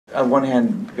On one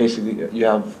hand, basically, you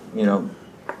have, you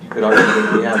could argue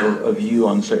that we have a view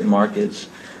on certain markets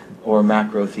or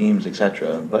macro themes,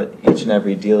 etc. But each and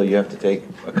every deal, you have to take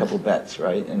a couple bets,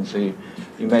 right? And so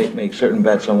you may make certain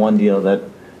bets on one deal that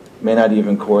may not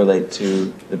even correlate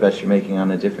to the bets you're making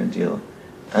on a different deal.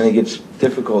 I think it's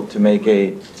difficult to make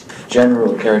a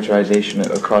general characterization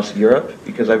across Europe,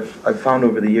 because I've found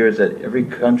over the years that every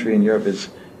country in Europe is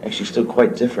actually still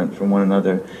quite different from one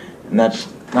another. And that's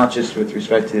not just with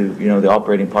respect to, the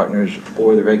operating partners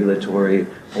or the regulatory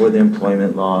or the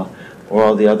employment law or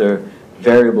all the other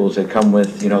variables that come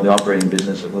with, the operating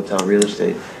business of hotel real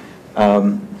estate.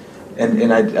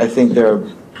 And I think there are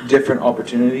different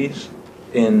opportunities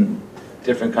in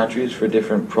different countries for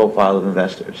different profile of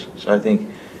investors. So I think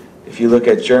if you look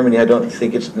at Germany, I don't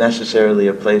think it's necessarily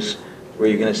a place where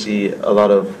you're going to see a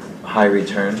lot of high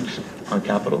returns on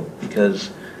capital,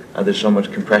 because there's so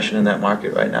much compression in that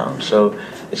market right now. So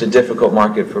it's a difficult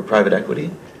market for private equity.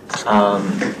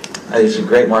 It's a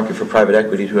great market for private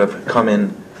equity who have come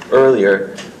in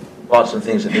earlier, bought some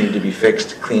things that needed to be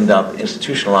fixed, cleaned up,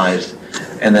 institutionalized,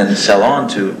 and then sell on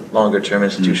to longer-term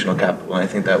institutional capital. And I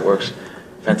think that works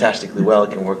fantastically well.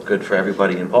 It can work good for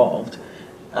everybody involved.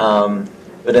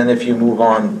 But then if you move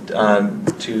on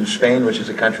to Spain, which is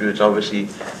a country that's obviously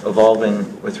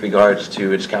evolving with regards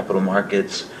to its capital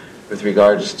markets, with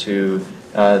regards to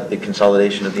the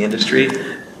consolidation of the industry,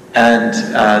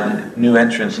 and new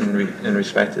entrants in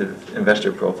respective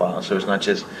investor profiles. So it's not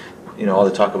just all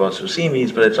the talk about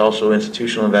SOCIMIs, but it's also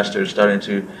institutional investors starting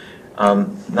to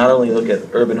not only look at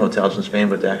urban hotels in Spain,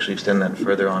 but to actually extend that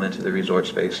further on into the resort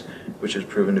space, which has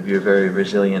proven to be a very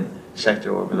resilient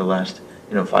sector over the last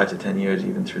 5 to 10 years,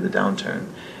 even through the downturn.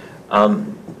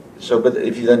 But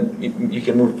if you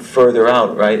can move further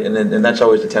out, right? And that's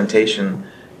always the temptation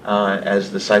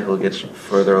as the cycle gets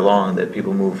further along, that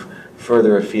people move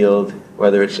further afield,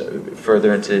 whether it's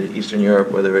further into Eastern Europe,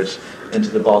 whether it's into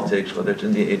the Baltics, whether it's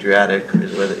in the Adriatic,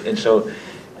 and so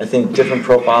I think different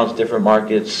profiles, different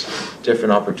markets,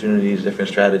 different opportunities, different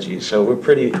strategies. So we're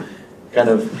pretty kind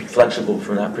of flexible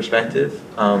from that perspective.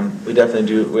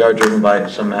 We are driven by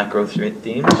some macro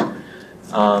themes,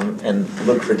 and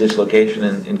look for dislocation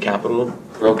in capital,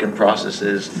 broken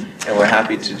processes, and we're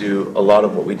happy to do a lot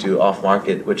of what we do off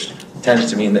market, which tends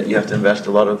to mean that you have to invest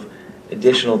a lot of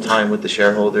additional time with the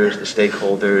shareholders, the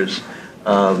stakeholders,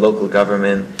 local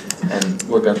government, and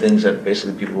work on things that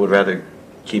basically people would rather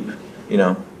keep,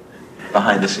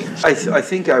 behind the scenes. I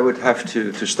think I would have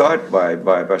to start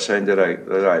by saying that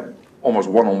I almost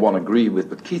one-on-one agree with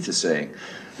what Keith is saying.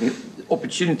 I mean,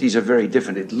 opportunities are very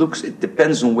different. It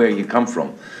depends on where you come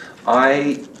from.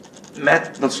 I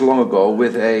met not so long ago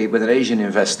with an Asian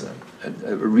investor,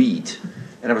 a REIT,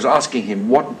 and I was asking him,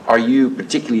 what are you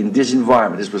particularly in this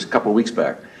environment? This was a couple of weeks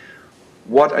back.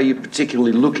 What are you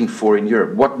particularly looking for in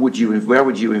Europe? Where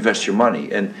would you invest your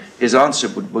money? And his answer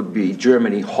would be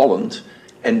Germany, Holland,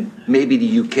 and maybe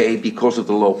the UK because of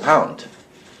the low pound.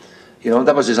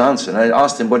 That was his answer. And I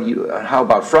asked him, how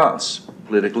about France?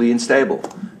 Politically unstable,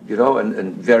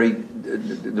 and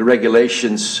the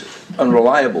regulations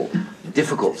unreliable,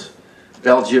 difficult.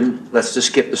 Belgium, let's just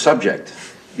skip the subject.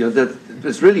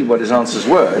 That's really what his answers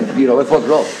were. And, I thought,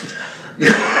 well,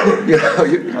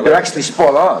 you're actually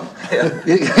spot on.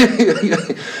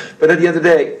 But at the end of the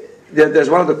day, there's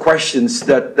one of the questions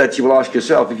that you will ask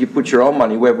yourself: if you put your own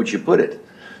money, where would you put it?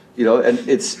 And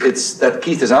it's that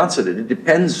Keith has answered it. It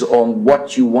depends on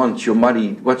what you want your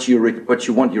money, what you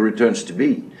want your returns to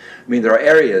be. I mean, there are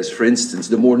areas, for instance,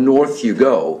 the more north you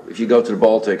go, if you go to the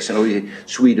Baltics and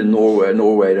Sweden,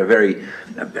 Norway, they're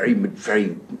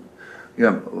very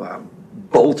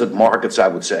bolted markets, I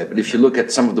would say. But if you look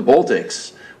at some of the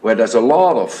Baltics, where there's a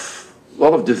lot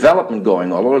of development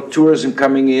going on, a lot of tourism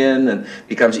coming in, and it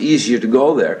becomes easier to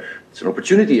go there. It's an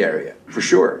opportunity area, for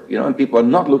sure, and people are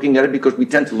not looking at it because we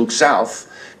tend to look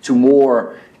south to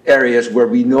more areas where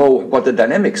we know what the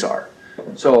dynamics are.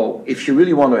 So if you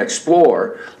really want to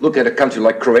explore, look at a country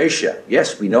like Croatia.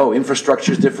 Yes, we know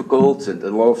infrastructure is difficult and a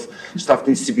lot of stuff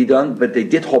needs to be done, but they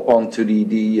did hop on to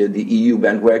the EU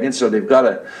bandwagon, so they've got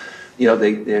a,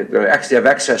 they actually have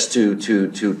access to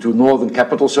northern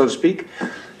capital, so to speak.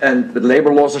 But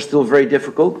labor laws are still very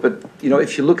difficult. But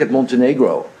if you look at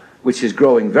Montenegro, which is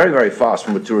growing very, very fast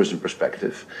from a tourism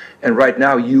perspective. And right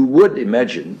now you would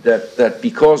imagine that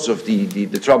because of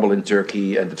the trouble in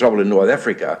Turkey and the trouble in North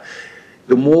Africa,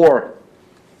 the more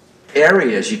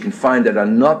areas you can find that are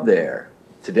not there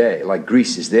today, like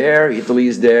Greece is there, Italy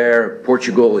is there,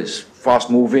 Portugal is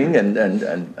fast moving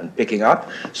and picking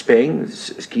up. Spain,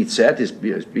 as Keith said, has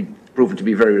been proven to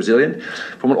be very resilient.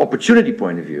 From an opportunity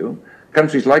point of view,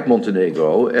 countries like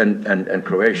Montenegro and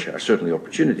Croatia are certainly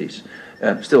opportunities.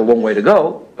 Still a long way to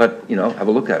go, but, you know, have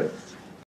a look at it.